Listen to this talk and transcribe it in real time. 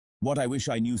What I wish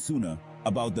I knew sooner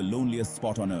about the loneliest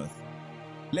spot on Earth.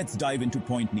 Let's dive into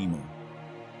Point Nemo.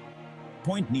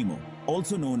 Point Nemo,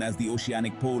 also known as the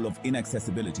oceanic pole of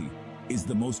inaccessibility, is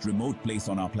the most remote place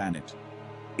on our planet.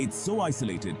 It's so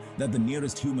isolated that the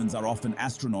nearest humans are often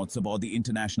astronauts aboard the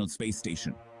International Space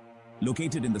Station.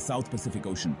 Located in the South Pacific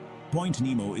Ocean, Point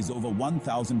Nemo is over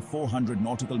 1,400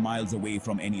 nautical miles away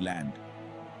from any land.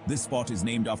 This spot is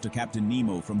named after Captain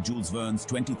Nemo from Jules Verne's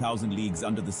 20,000 Leagues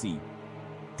Under the Sea.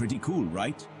 Pretty cool,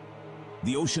 right?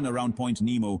 The ocean around Point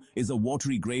Nemo is a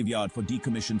watery graveyard for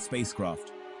decommissioned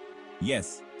spacecraft.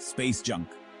 Yes, space junk.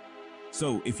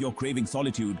 So, if you're craving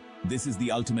solitude, this is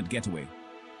the ultimate getaway.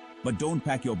 But don't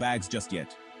pack your bags just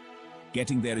yet.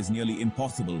 Getting there is nearly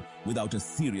impossible without a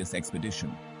serious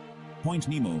expedition. Point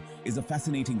Nemo is a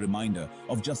fascinating reminder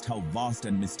of just how vast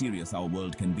and mysterious our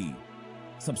world can be.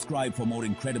 Subscribe for more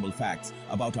incredible facts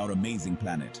about our amazing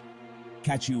planet.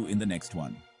 Catch you in the next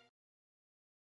one.